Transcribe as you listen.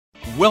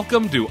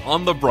Welcome to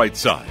On the Bright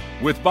Side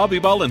with Bobby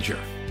Bollinger.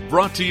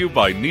 Brought to you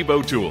by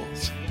Nebo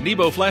Tools.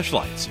 Nebo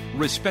flashlights,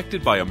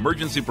 respected by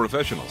emergency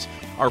professionals,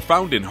 are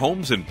found in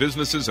homes and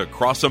businesses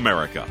across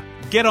America.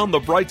 Get on the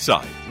bright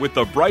side with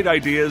the bright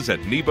ideas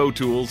at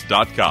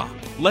nebotools.com.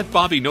 Let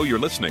Bobby know you're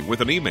listening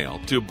with an email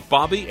to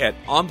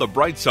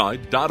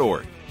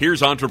bobby@onthebrightside.org.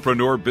 Here's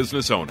entrepreneur,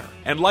 business owner,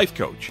 and life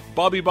coach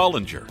Bobby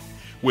Bollinger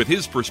with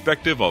his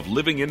perspective of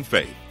living in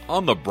faith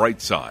on the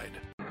bright side.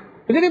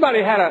 Has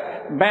anybody had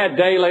a bad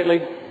day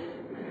lately?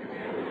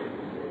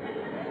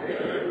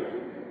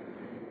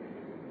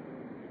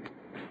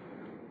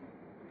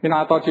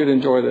 I thought you'd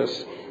enjoy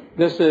this.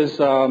 This is,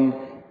 you're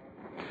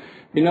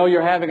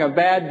having a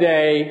bad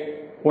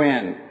day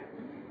when?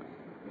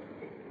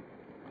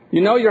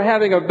 You're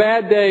having a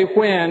bad day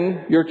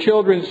when your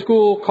children's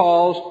school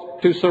calls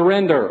to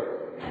surrender.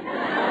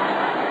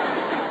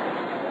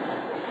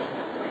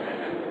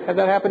 Has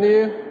that happened to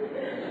you?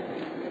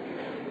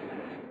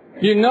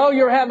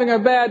 You're having a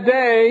bad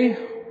day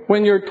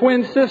when your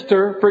twin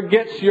sister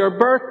forgets your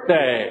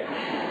birthday.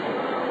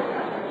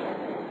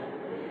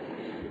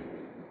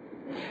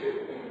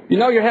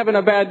 You're having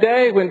a bad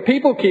day when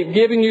people keep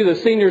giving you the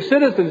senior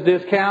citizens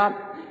discount.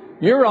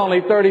 You're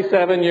only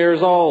 37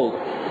 years old.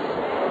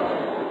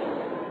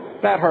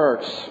 That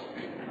hurts.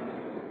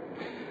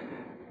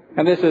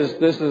 And this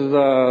is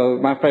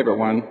my favorite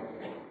one.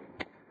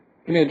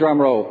 Give me a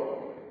drum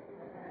roll.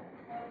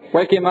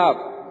 Wake him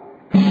up.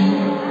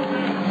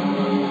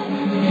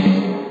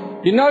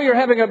 You're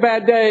having a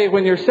bad day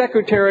when your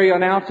secretary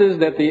announces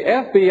that the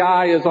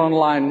FBI is on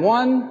line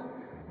 1,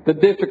 the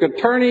district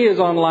attorney is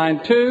on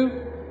line 2,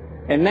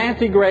 and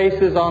Nancy Grace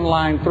is on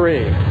line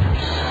 3.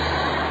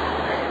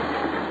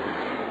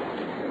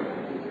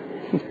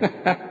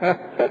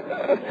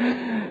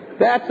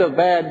 That's a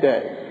bad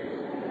day.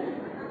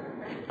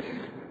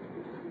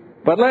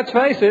 But let's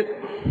face it,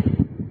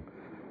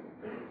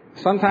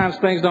 sometimes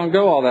things don't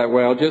go all that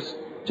well. Just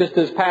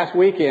this past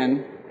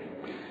weekend,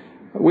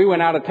 we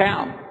went out of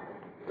town.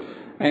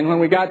 And when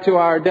we got to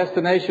our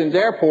destination's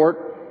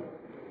airport,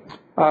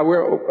 I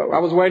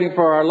was waiting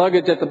for our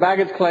luggage at the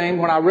baggage claim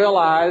when I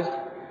realized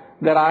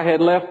that I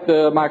had left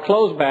my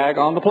clothes bag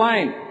on the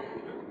plane.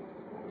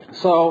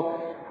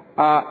 So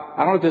I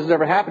don't know if this has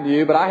ever happened to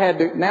you, but I had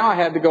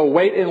to go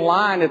wait in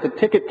line at the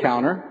ticket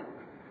counter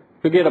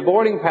to get a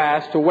boarding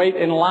pass, to wait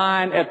in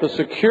line at the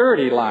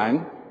security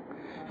line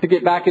to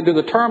get back into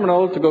the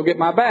terminal to go get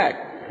my bag.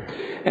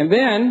 And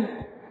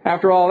then,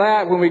 after all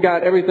that, when we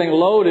got everything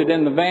loaded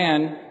in the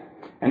van,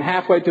 and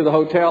halfway to the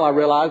hotel, I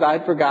realized I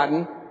had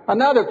forgotten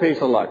another piece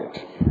of luggage.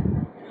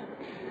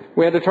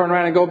 We had to turn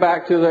around and go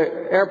back to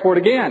the airport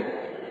again.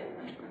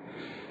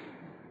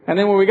 And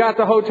then when we got to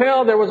the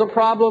hotel, there was a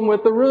problem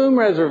with the room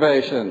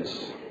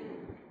reservations.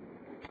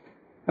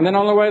 And then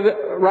on the way,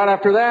 right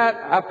after that,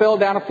 I fell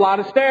down a flight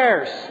of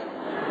stairs.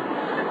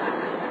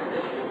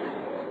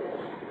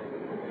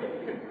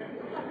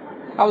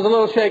 I was a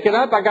little shaken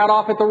up. I got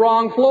off at the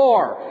wrong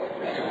floor.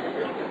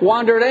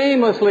 Wandered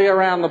aimlessly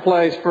around the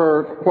place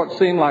for what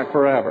seemed like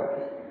forever.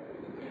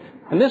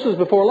 And this was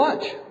before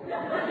lunch.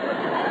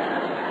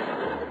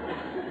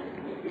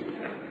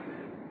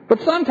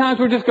 But sometimes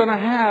we're just going to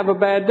have a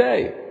bad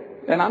day.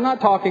 And I'm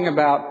not talking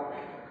about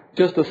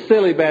just the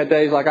silly bad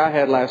days like I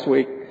had last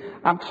week.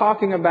 I'm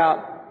talking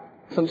about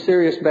some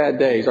serious bad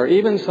days, or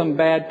even some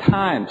bad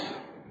times,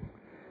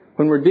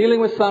 when we're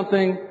dealing with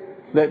something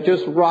that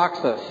just rocks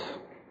us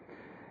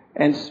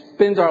and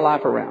spins our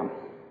life around.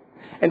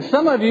 And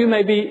some of you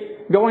may be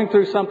going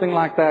through something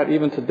like that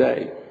even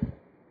today.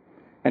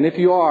 And if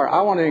you are, I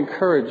want to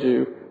encourage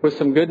you with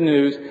some good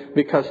news,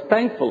 because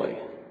thankfully,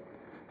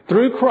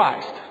 through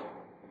Christ,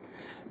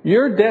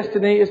 your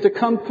destiny is to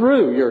come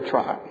through your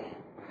trial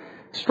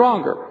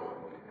stronger,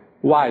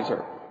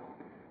 wiser,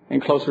 and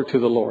closer to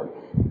the Lord.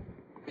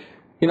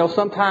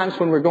 Sometimes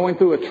when we're going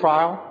through a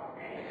trial,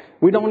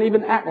 we don't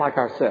even act like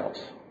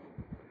ourselves.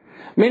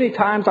 Many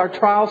times our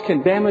trials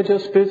can damage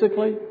us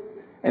physically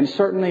and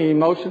certainly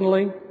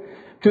emotionally,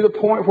 to the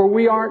point where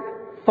we aren't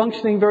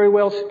functioning very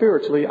well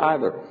spiritually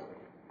either.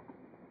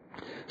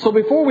 So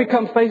before we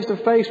come face to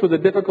face with a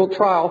difficult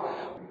trial,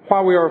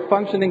 while we are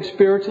functioning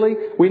spiritually,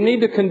 we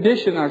need to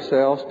condition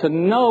ourselves to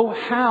know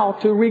how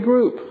to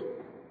regroup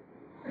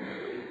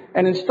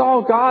and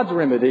install God's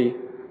remedy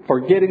for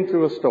getting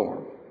through a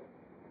storm.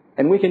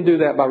 And we can do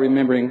that by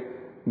remembering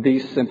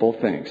these simple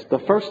things. The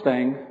first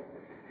thing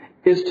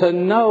is to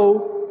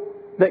know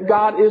that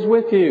God is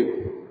with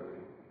you.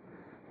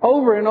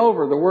 Over and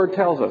over, the Word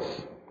tells us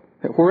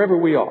that wherever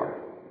we are,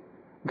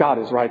 God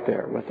is right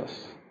there with us.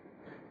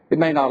 It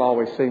may not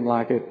always seem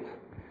like it,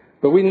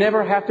 but we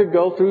never have to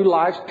go through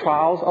life's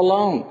trials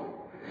alone.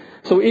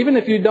 So even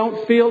if you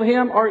don't feel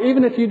Him, or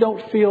even if you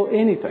don't feel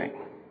anything,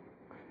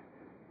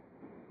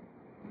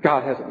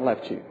 God hasn't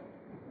left you.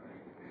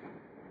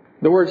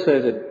 The Word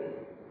says it,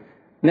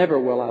 never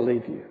will I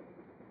leave you.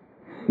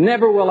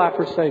 Never will I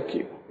forsake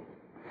you.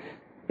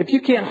 If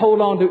you can't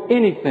hold on to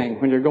anything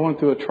when you're going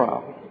through a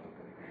trial,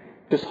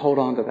 just hold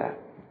on to that.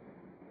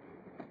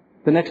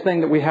 the next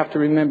thing that we have to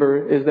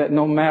remember is that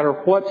no matter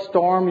what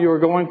storm you are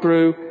going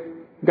through,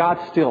 God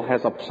still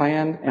has a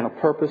plan and a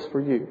purpose for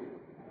you.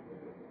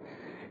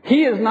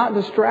 He is not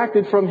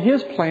distracted from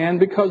His plan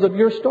because of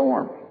your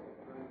storm.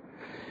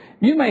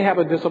 You may have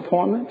a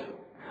disappointment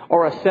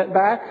or a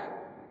setback,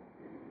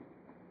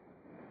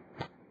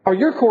 or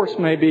your course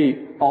may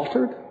be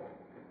altered,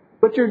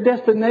 but your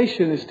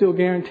destination is still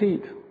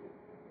guaranteed.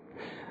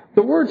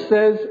 The Word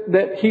says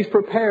that He's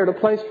prepared a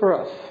place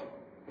for us.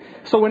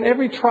 So in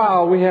every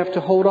trial, we have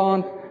to hold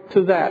on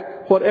to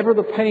that. Whatever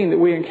the pain that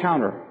we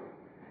encounter,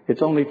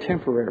 it's only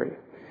temporary.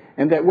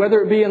 And that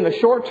whether it be in the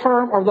short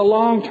term or the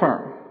long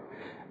term,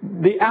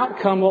 the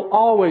outcome will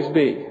always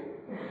be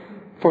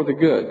for the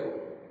good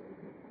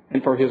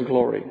and for His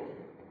glory.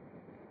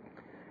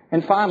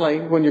 And finally,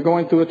 when you're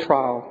going through a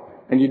trial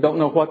and you don't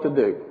know what to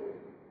do,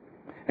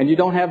 and you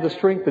don't have the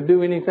strength to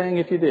do anything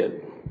if you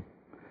did,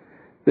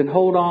 then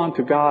hold on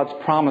to God's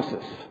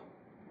promises.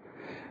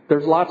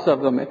 There's lots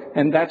of them,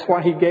 and that's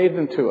why He gave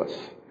them to us.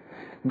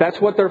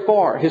 That's what they're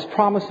for. His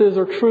promises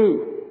are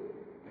true.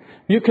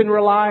 You can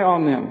rely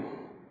on them.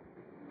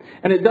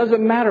 And it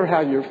doesn't matter how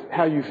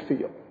you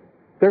feel.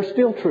 They're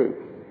still true.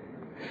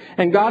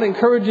 And God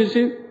encourages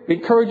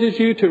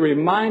you to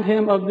remind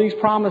Him of these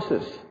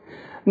promises.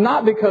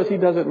 Not because He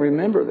doesn't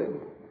remember them,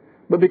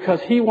 but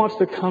because He wants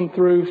to come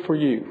through for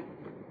you.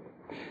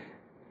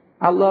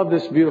 I love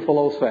this beautiful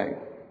old saying.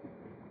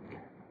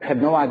 I have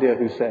no idea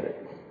who said it.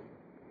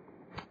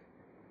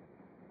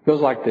 It goes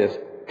like this: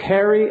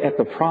 tarry at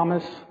the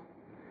promise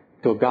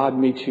till God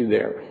meets you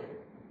there,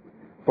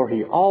 for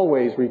He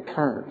always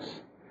returns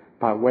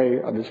by way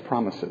of His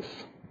promises.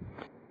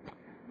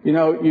 You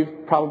know,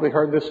 you've probably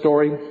heard this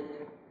story,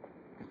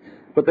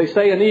 but they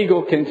say an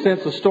eagle can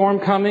sense a storm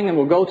coming and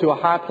will go to a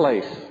high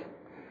place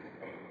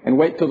and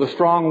wait till the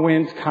strong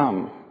winds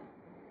come.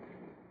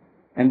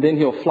 And then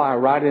he'll fly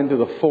right into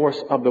the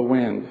force of the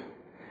wind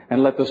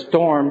and let the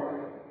storm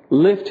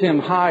lift him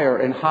higher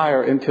and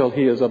higher until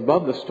he is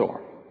above the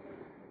storm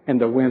and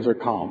the winds are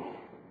calm.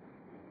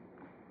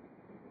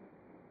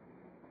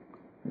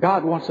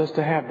 God wants us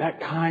to have that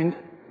kind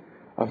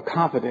of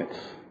confidence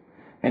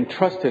and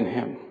trust in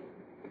Him,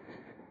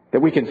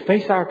 that we can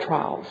face our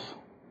trials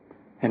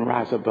and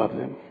rise above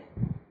them.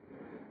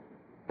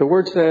 The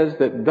Word says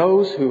that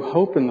those who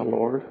hope in the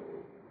Lord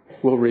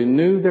will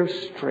renew their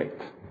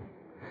strength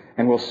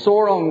and will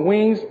soar on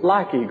wings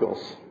like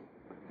eagles.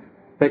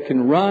 They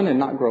can run and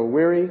not grow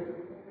weary.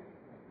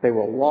 They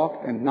will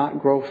walk and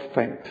not grow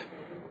faint.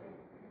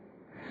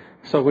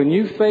 So when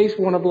you face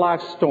one of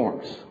life's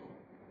storms,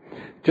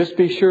 just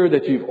be sure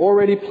that you've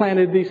already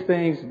planted these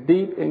things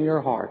deep in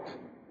your heart,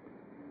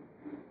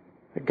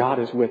 that God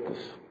is with us.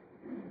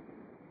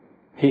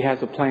 He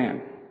has a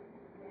plan.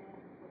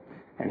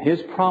 And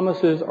His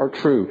promises are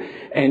true.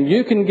 And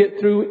you can get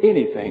through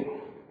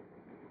anything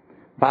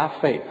by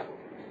faith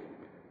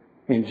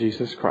in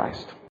Jesus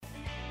Christ.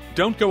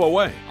 Don't go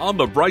away. On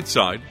the Bright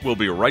Side, we'll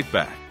be right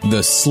back.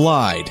 The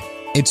slide.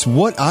 It's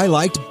what I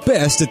liked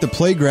best at the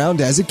playground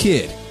as a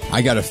kid.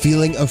 I got a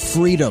feeling of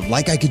freedom,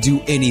 like I could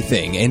do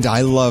anything, and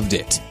I loved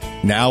it.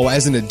 Now,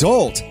 as an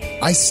adult,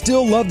 I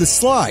still love the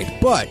slide,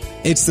 but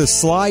it's the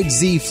Slide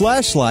Z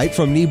flashlight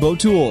from Nebo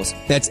Tools.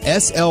 That's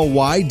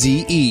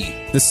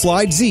SLYDE. The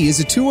Slide Z is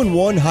a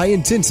 2-in-1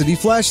 high-intensity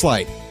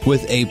flashlight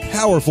with a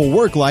powerful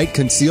work light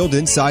concealed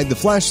inside the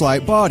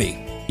flashlight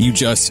body. You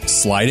just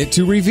slide it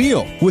to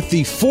reveal. With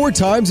the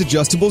 4x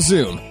adjustable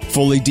zoom,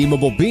 fully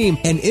dimmable beam,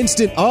 and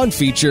instant on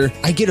feature,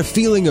 I get a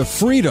feeling of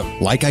freedom,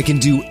 like I can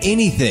do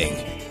anything.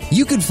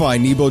 You can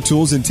find Nebo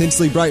Tools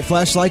Intensely Bright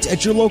Flashlights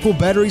at your local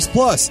Batteries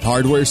Plus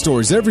hardware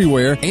stores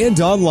everywhere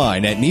and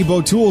online at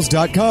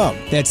nebotools.com.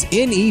 That's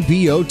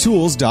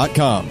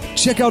NEBOtools.com.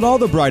 Check out all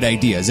the bright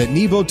ideas at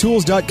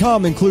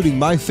nebotools.com, including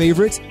my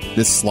favorite,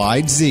 the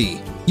Slide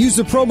Z. Use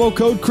the promo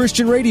code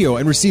Christian Radio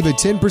and receive a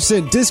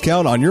 10%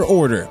 discount on your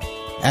order.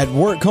 At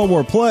work, home,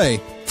 or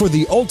play, for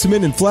the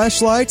ultimate in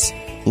flashlights,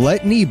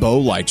 let Nebo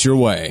light your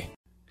way.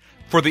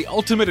 For the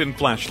ultimate in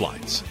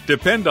flashlights,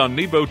 depend on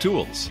Nebo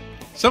Tools.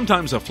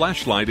 Sometimes a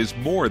flashlight is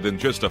more than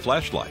just a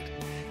flashlight.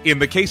 In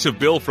the case of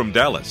Bill from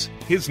Dallas,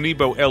 his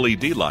Nebo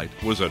LED light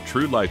was a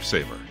true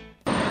lifesaver.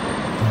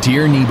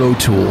 Dear Nebo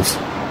Tools,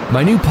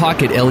 my new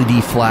pocket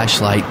LED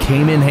flashlight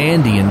came in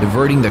handy in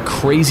diverting the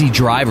crazy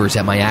drivers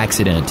at my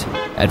accident.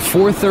 At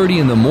 4:30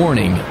 in the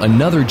morning,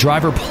 another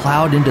driver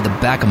plowed into the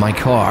back of my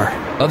car.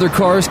 Other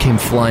cars came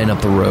flying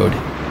up the road.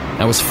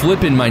 I was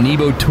flipping my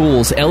Nebo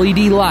Tools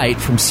LED light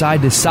from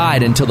side to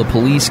side until the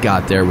police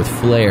got there with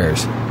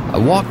flares. I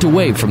walked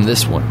away from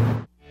this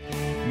one.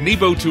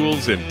 Nebo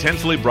Tools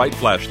Intensely Bright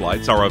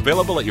Flashlights are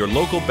available at your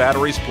local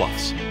Batteries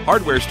Plus,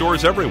 hardware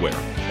stores everywhere,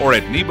 or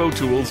at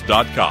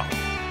nebotools.com.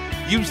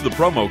 Use the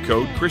promo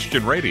code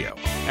Christian Radio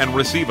and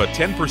receive a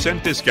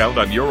 10% discount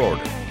on your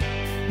order.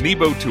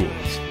 Nebo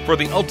Tools, for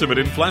the ultimate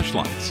in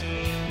flashlights.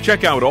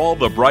 Check out all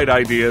the bright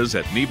ideas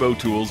at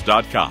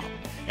nebotools.com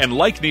and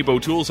like Nebo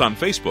Tools on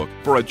Facebook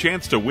for a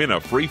chance to win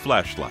a free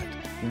flashlight.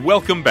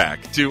 Welcome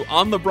back to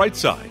On the Bright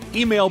Side.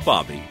 Email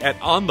Bobby at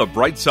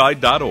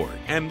onthebrightside.org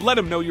and let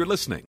him know you're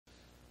listening.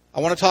 I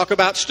want to talk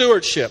about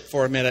stewardship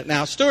for a minute.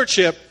 Now,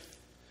 stewardship,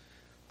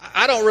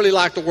 I don't really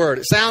like the word.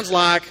 It sounds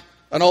like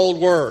an old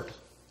word.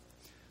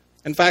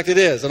 In fact, it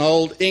is an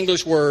old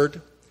English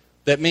word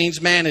that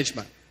means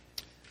management.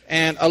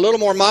 And a little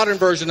more modern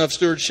version of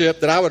stewardship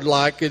that I would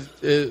like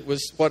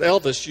was what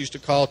Elvis used to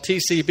call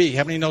TCB.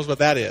 How many knows what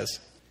that is?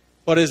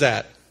 What is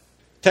that?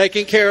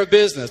 Taking care of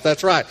business.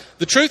 That's right.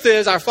 The truth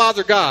is, our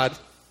Father God,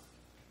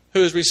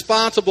 who is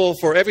responsible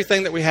for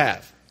everything that we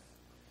have,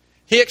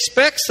 He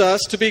expects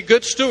us to be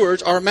good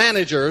stewards or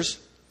managers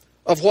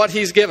of what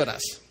He's given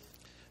us.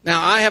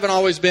 Now, I haven't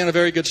always been a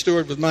very good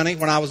steward with money.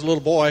 When I was a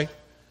little boy,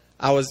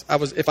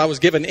 if I was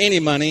given any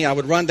money, I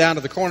would run down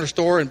to the corner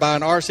store and buy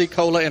an RC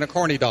Cola and a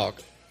corny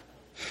dog.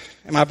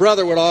 And my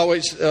brother would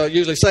always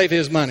usually save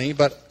his money,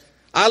 but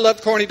I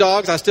loved corny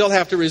dogs. I still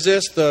have to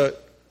resist the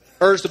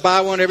urge to buy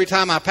one every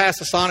time I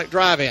pass a Sonic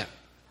drive-in.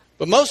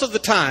 But most of the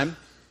time,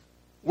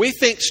 we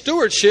think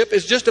stewardship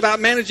is just about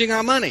managing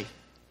our money.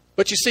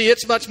 But you see,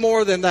 it's much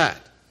more than that.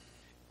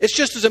 It's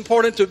just as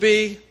important to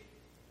be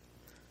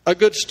a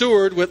good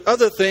steward with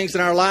other things in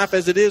our life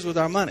as it is with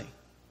our money.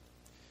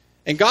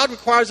 And God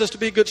requires us to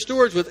be good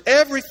stewards with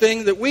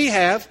everything that we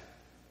have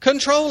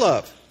control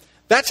of.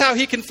 That's how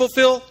He can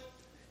fulfill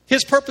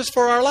His purpose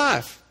for our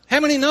life.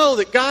 How many know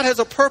that God has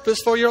a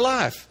purpose for your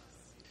life?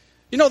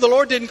 You know, the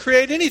Lord didn't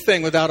create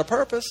anything without a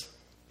purpose.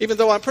 Even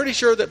though I'm pretty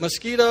sure that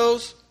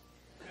mosquitoes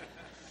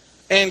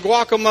and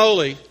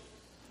guacamole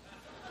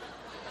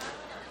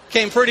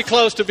came pretty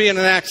close to being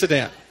an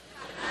accident.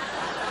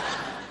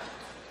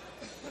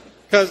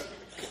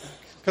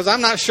 Because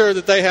I'm not sure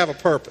that they have a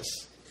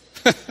purpose.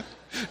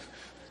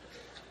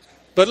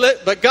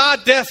 But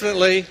God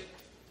definitely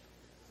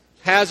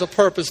has a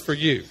purpose for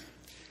you.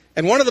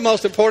 And one of the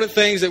most important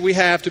things that we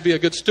have to be a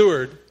good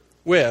steward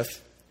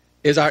with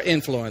is our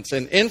influence.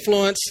 And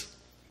influence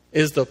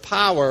is the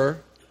power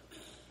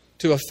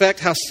to affect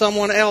how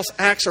someone else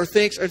acts or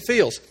thinks or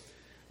feels.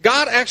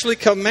 God actually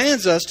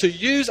commands us to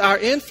use our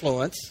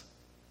influence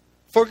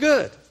for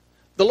good.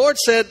 The Lord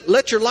said,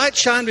 "Let your light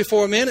shine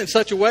before men in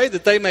such a way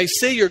that they may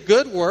see your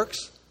good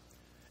works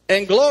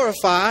and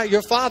glorify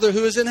your Father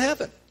who is in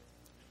heaven."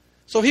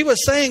 So He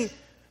was saying,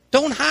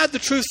 don't hide the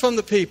truth from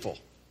the people.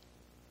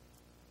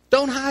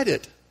 Don't hide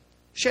it.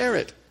 Share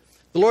it.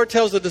 The Lord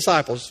tells the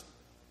disciples,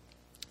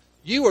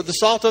 you are the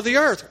salt of the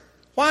earth.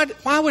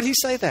 Why would He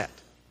say that?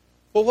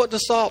 Well, what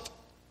does salt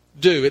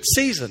do? It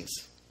seasons.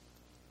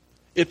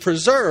 It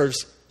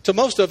preserves. To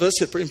most of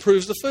us, it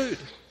improves the food.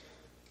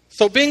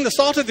 So being the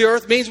salt of the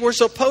earth means we're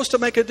supposed to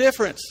make a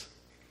difference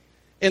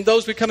in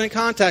those we come in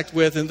contact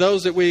with and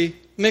those that we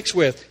mix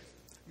with.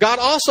 God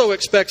also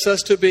expects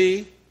us to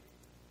be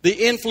the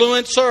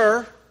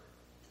influencer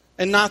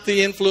and not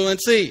the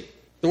influencee.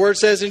 The word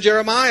says in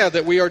Jeremiah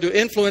that we are to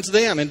influence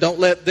them and don't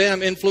let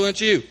them influence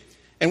you.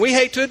 And we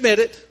hate to admit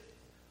it,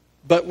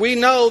 but we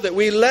know that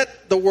we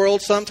let the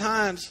world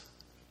sometimes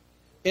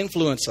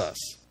influence us.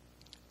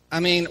 I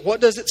mean, what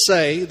does it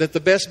say that the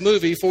best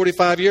movie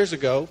 45 years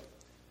ago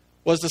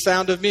was The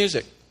Sound of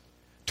Music?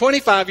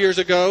 25 years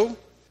ago,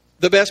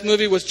 the best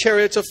movie was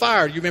Chariots of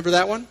Fire. You remember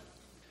that one?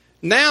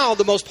 Now,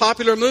 the most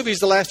popular movies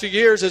the last few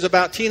years is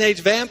about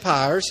teenage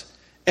vampires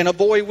and a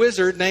boy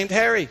wizard named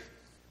Harry.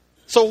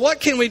 So what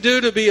can we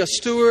do to be a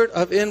steward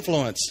of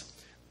influence?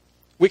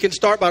 We can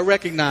start by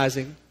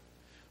recognizing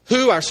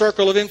who our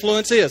circle of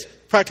influence is.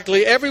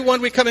 Practically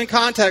everyone we come in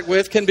contact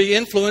with can be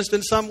influenced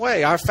in some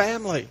way. Our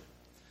family,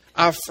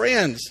 our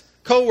friends,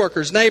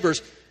 co-workers,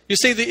 neighbors. You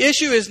see, the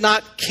issue is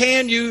not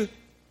can you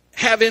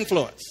have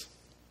influence.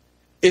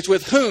 It's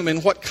with whom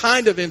and what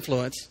kind of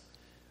influence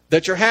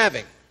that you're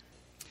having.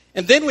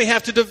 And then we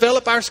have to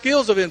develop our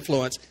skills of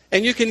influence.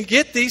 And you can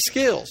get these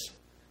skills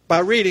by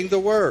reading the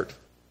Word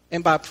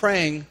and by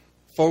praying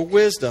for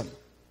wisdom.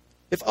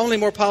 If only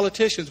more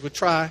politicians would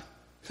try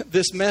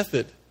this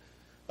method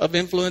of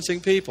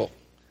influencing people,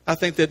 I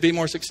think they'd be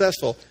more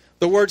successful.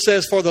 The Word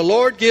says, "For the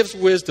Lord gives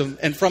wisdom,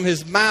 and from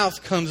His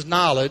mouth comes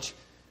knowledge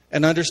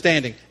and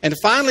understanding." And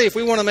finally, if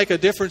we want to make a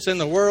difference in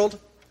the world,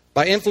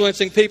 by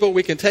influencing people,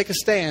 we can take a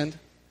stand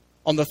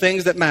on the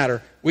things that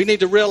matter. We need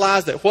to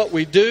realize that what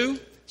we do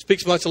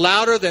speaks much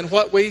louder than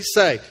what we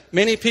say.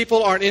 Many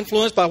people aren't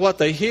influenced by what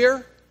they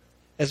hear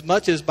as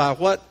much as by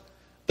what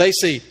they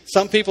see.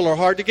 Some people are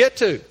hard to get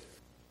to.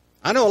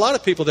 I know a lot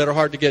of people that are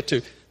hard to get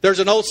to. There's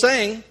an old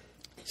saying,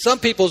 some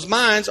people's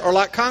minds are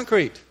like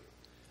concrete.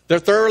 They're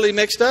thoroughly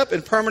mixed up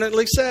and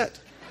permanently set.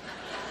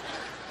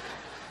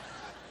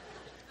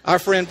 Our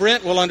friend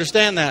Brent will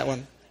understand that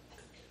one.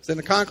 He's in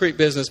the concrete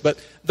business. But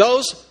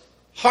those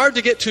hard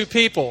to get to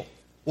people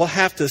will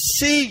have to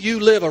see you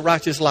live a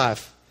righteous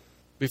life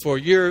before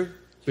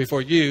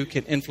you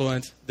can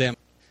influence them.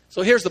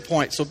 So here's the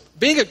point. So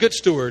being a good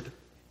steward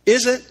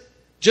isn't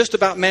just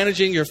about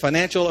managing your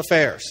financial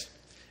affairs.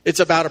 It's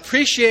about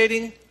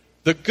appreciating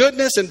the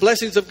goodness and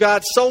blessings of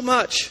God so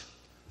much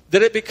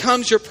that it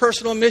becomes your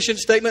personal mission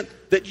statement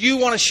that you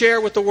want to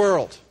share with the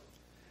world.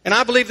 And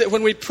I believe that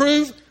when we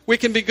prove we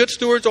can be good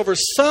stewards over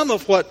some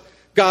of what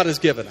God has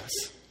given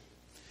us,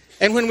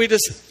 and when we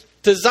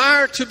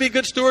desire to be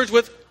good stewards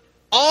with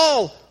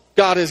all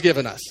God has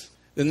given us,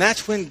 then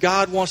that's when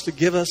God wants to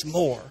give us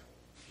more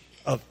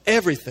of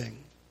everything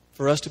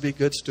for us to be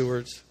good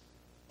stewards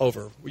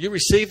over. Will you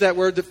receive that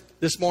word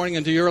this morning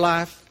into your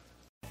life?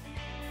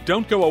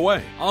 Don't go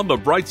away. On the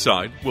Bright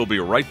Side, we'll be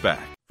right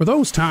back. For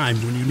those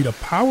times when you need a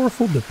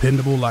powerful,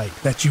 dependable light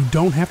that you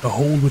don't have to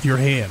hold with your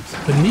hands,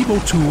 the Nebo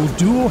Tools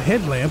Dual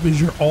Headlamp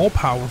is your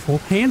all-powerful,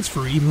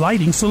 hands-free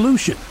lighting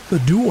solution. The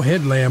Dual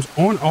Headlamp's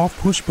on-off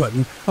push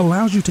button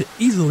allows you to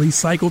easily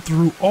cycle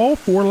through all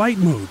 4 light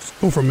modes.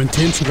 Go from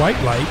intense white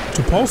light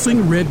to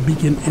pulsing red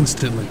beacon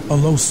instantly. A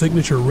low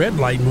signature red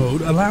light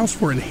mode allows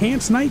for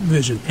enhanced night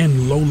vision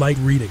and low light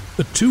reading.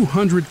 The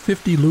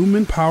 250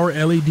 lumen power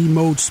LED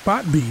mode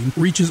spot beam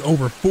reaches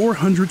over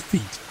 400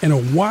 feet, and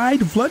a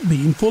wide flood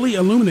beam fully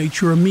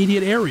illuminates your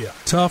immediate area.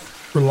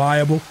 Tough,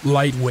 reliable,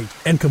 lightweight,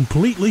 and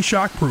completely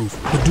shockproof.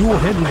 The Dual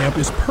Headlamp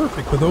is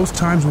perfect for those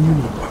times when you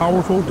need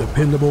powerful,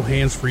 dependable,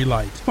 hands-free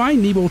light.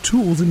 Find Nebo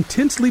Tools'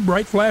 intensely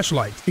bright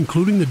flashlights,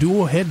 including the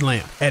Dual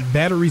Headlamp, at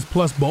Batteries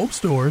Plus bulb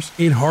stores,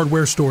 in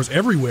hardware stores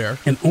everywhere,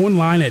 and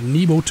online at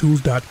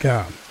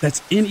nebotools.com.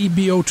 That's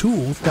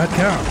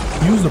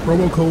nebotools.com. Use the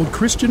promo code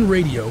Christian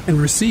Radio and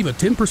receive a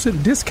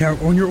 10%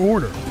 discount on your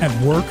order at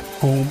work,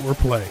 home, or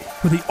play.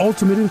 For the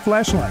ultimate in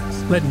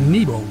flashlights, let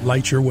Nebo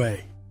light your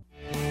way.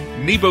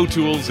 Nebo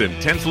Tools'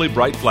 intensely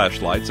bright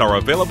flashlights are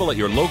available at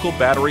your local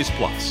Batteries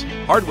Plus,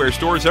 hardware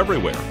stores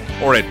everywhere,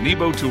 or at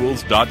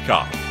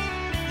nebotools.com.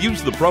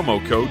 Use the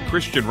promo code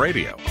Christian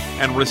Radio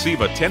and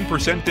receive a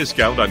 10%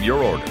 discount on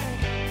your order.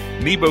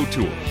 Nebo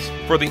Tools,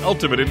 for the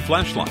ultimate in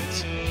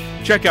flashlights.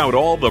 Check out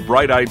all the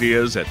bright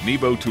ideas at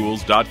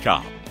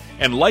nebotools.com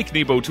and like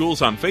Nebo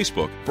Tools on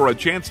Facebook for a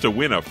chance to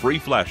win a free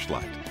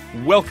flashlight.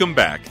 Welcome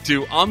back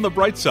to On the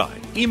Bright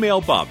Side. Email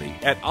Bobby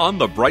at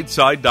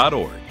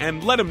onthebrightside.org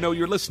and let him know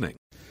you're listening.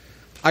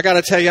 I got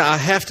to tell you, I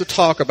have to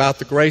talk about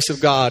the grace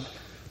of God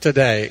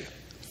today.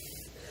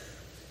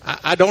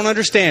 I don't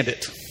understand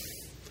it,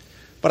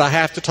 but I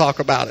have to talk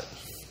about it.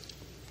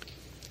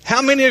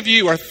 How many of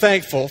you are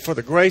thankful for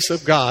the grace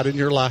of God in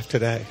your life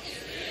today?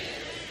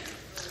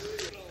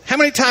 How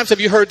many times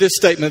have you heard this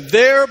statement?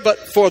 There, but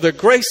for the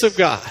grace of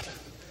God,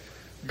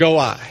 go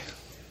I.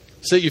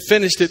 So you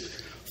finished it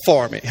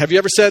for me. Have you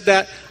ever said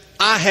that?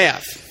 I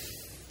have.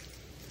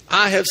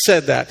 I have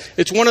said that.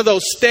 It's one of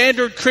those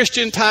standard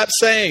Christian type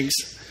sayings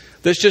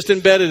that's just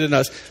embedded in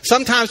us.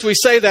 Sometimes we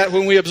say that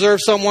when we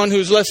observe someone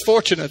who's less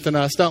fortunate than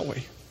us, don't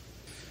we?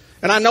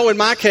 And I know in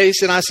my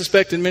case, and I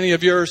suspect in many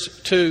of yours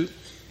too,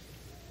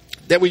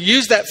 that we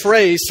use that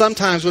phrase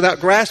sometimes without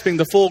grasping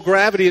the full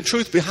gravity and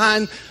truth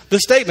behind the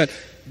statement.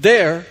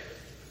 There,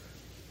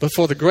 but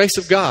for the grace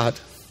of God,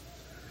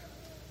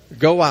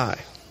 go I.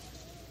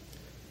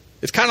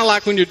 It's kind of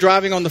like when you're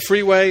driving on the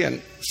freeway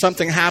and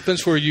something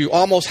happens where you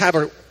almost have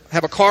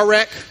a car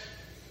wreck,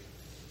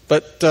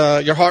 but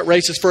your heart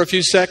races for a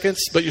few seconds,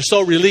 but you're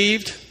so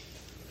relieved.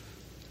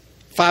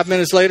 5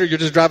 minutes later, you're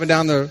just driving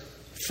down the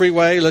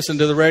freeway, listening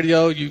to the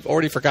radio, you've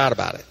already forgot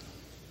about it.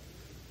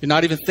 You're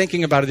not even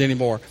thinking about it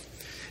anymore.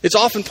 It's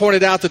often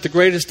pointed out that the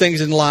greatest things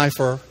in life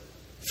are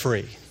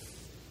free.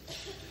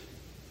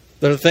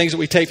 They're the things that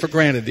we take for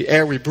granted. The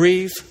air we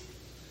breathe,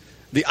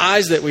 the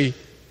eyes that we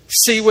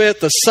see with,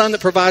 the sun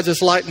that provides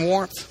us light and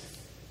warmth.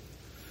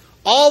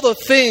 All the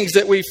things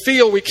that we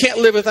feel we can't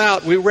live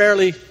without, we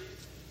rarely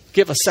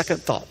give a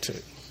second thought to.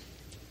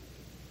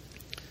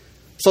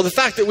 So the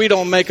fact that we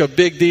don't make a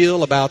big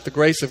deal about the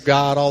grace of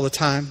God all the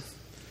time,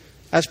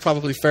 that's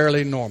probably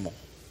fairly normal.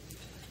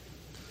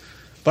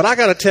 But I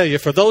got to tell you,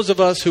 for those of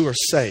us who are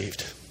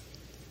saved,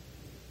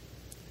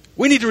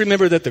 we need to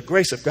remember that the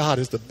grace of God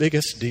is the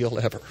biggest deal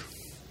ever.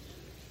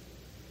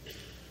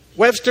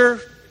 Webster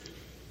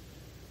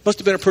must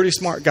have been a pretty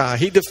smart guy.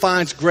 He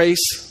defines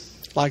grace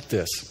like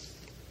this: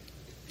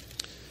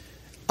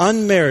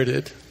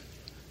 unmerited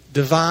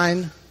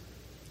divine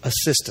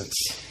assistance.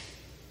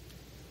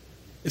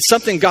 It's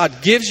something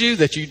God gives you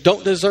that you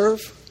don't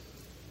deserve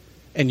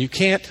and you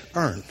can't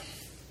earn.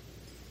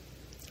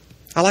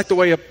 I like the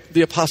way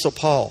the Apostle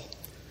Paul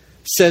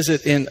says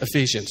it in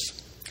Ephesians.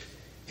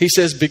 He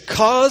says,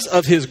 because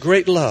of his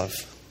great love,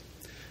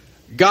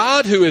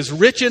 God, who is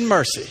rich in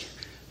mercy,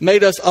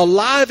 made us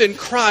alive in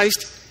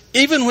Christ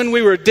even when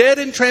we were dead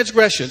in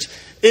transgressions.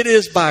 It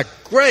is by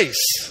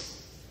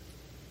grace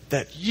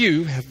that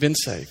you have been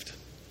saved.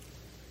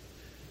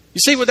 You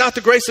see, without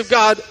the grace of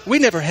God, we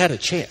never had a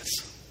chance.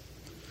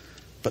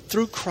 But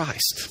through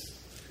Christ,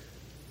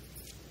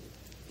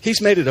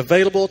 He's made it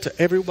available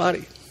to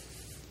everybody.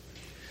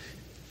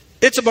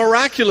 It's a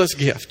miraculous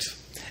gift.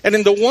 And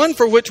in the one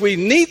for which we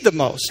need the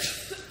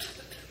most,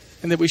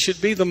 and that we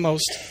should be the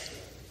most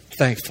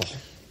thankful.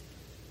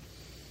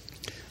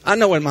 I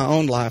know in my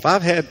own life,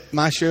 I've had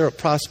my share of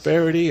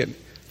prosperity and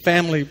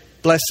family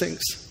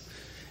blessings.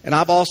 And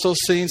I've also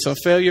seen some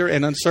failure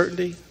and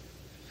uncertainty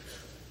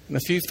and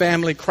a few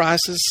family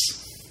crises.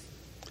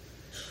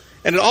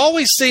 And it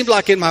always seemed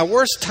like in my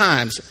worst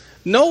times,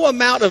 no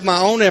amount of my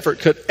own effort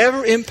could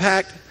ever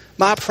impact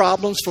my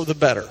problems for the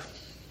better.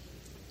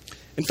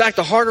 In fact,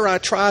 the harder I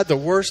tried, the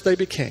worse they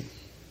became.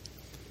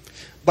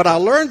 But I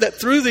learned that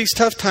through these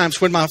tough times,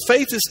 when my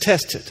faith is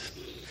tested,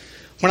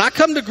 when I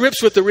come to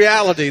grips with the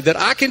reality that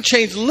I can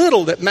change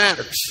little that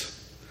matters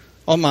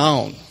on my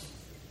own,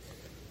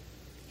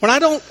 when I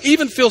don't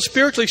even feel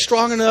spiritually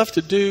strong enough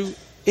to do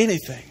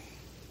anything,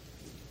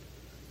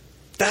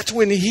 that's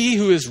when He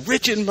who is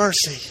rich in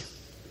mercy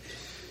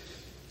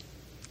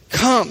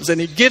comes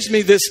and He gives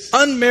me this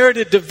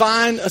unmerited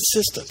divine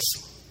assistance.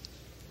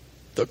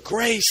 The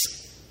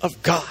grace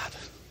of God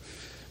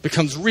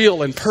becomes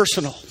real and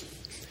personal.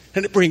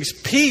 And it brings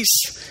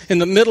peace in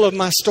the middle of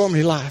my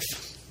stormy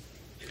life.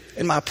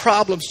 And my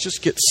problems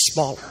just get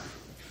smaller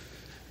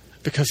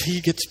because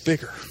He gets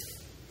bigger.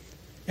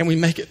 And we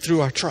make it through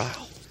our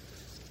trial,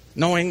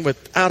 knowing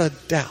without a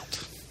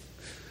doubt,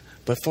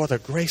 but for the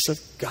grace of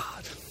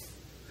God,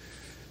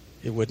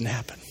 it wouldn't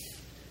happen.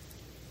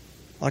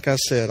 Like I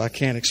said, I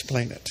can't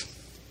explain it.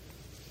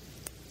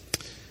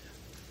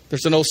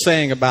 There's an old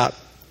saying about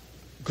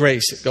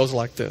grace. It goes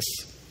like this.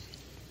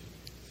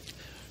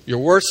 Your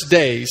worst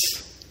days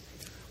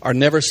are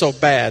never so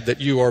bad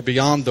that you are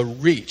beyond the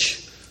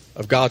reach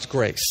of God's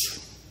grace.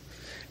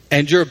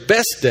 And your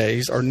best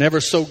days are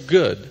never so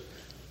good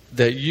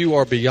that you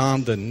are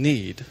beyond the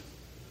need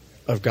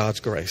of God's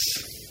grace.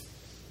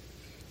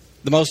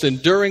 The most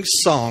enduring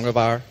song of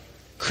our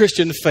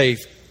Christian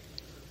faith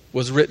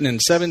was written in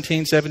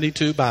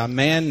 1772 by a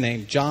man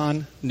named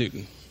John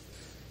Newton.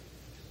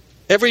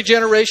 Every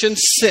generation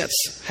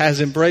since has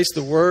embraced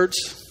the words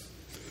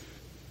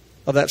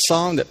of that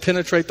song that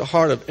penetrate the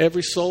heart of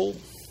every soul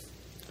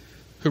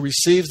who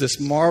receives this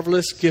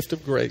marvelous gift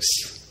of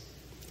grace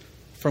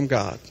from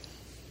God.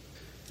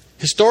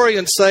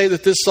 Historians say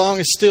that this song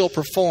is still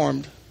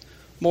performed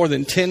more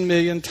than 10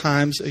 million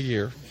times a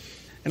year.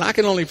 And I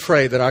can only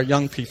pray that our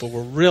young people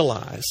will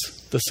realize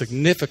the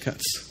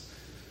significance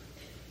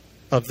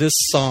of this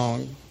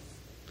song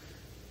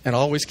and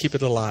always keep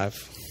it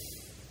alive.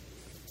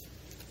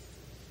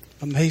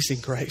 Amazing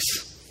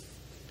grace.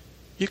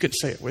 You can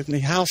say it with me.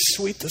 How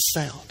sweet the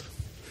sound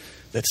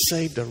that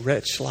saved a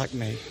wretch like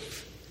me.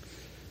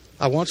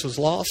 I once was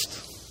lost,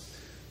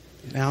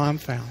 now I'm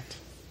found.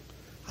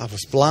 I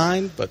was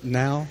blind, but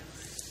now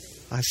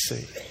I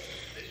see.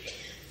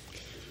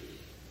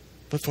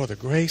 But for the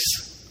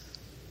grace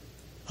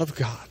of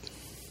God.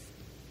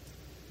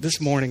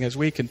 This morning, as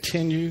we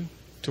continue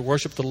to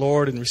worship the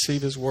Lord and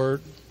receive His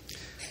Word,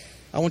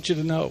 I want you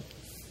to know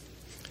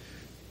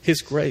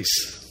His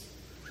grace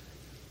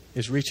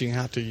is reaching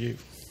out to you.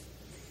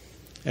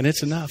 And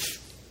it's enough.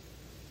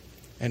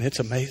 And it's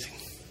amazing.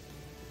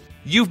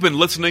 You've been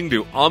listening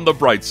to On the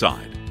Bright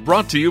Side,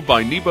 brought to you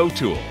by Nebo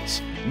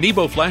Tools.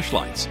 Nebo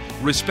flashlights,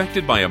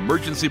 respected by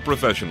emergency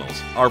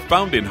professionals, are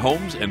found in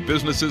homes and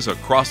businesses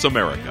across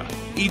America.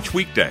 Each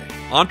weekday,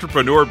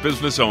 entrepreneur,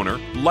 business owner,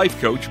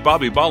 life coach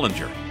Bobby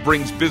Bollinger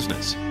brings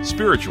business,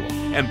 spiritual,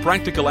 and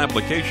practical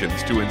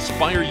applications to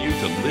inspire you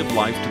to live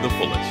life to the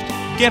fullest.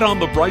 Get on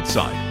the bright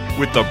side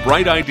with the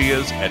bright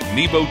ideas at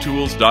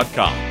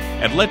nebotools.com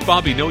and let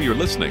Bobby know you're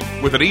listening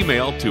with an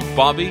email to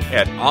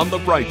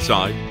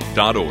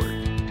bobby@onthebrightside.org.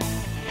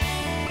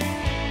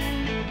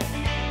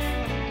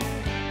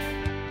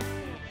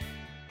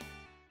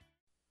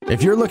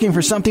 If you're looking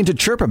for something to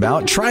chirp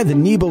about, try the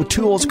Nebo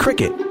Tools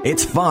Cricket.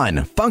 It's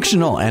fun,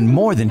 functional, and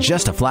more than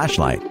just a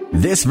flashlight.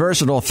 This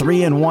versatile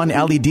 3-in-1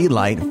 LED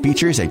light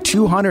features a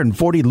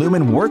 240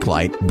 lumen work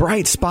light,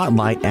 bright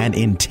spotlight, and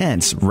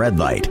intense red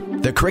light.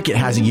 The Cricket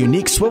has a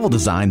unique swivel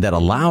design that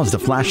allows the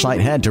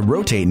flashlight head to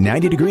rotate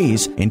 90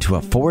 degrees into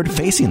a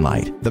forward-facing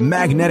light. The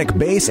magnetic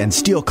base and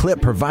steel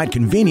clip provide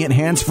convenient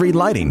hands-free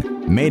lighting.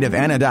 Made of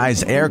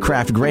anodized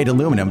aircraft-grade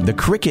aluminum, the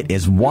Cricket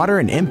is water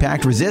and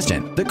impact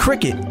resistant. The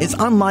Cricket is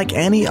unlike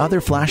any other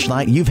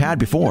flashlight you've had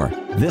before.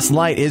 This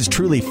light is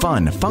truly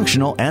fun,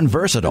 functional, and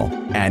versatile,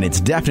 and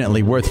it's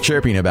definitely worth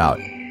chirping about.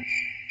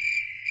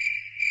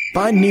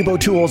 Find Nebo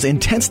Tools'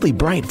 intensely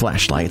bright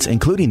flashlights,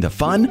 including the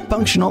fun,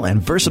 functional,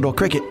 and versatile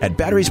Cricket at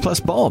Batteries Plus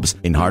Bulbs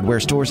in hardware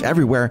stores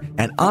everywhere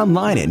and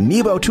online at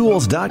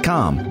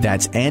nebotools.com.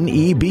 That's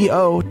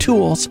NEBO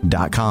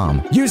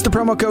Tools.com. Use the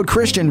promo code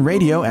Christian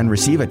Radio and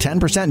receive a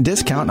 10%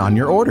 discount on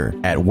your order.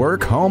 At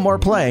work, home, or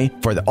play,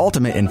 for the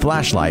ultimate in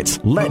flashlights,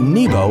 let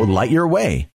Nebo light your way.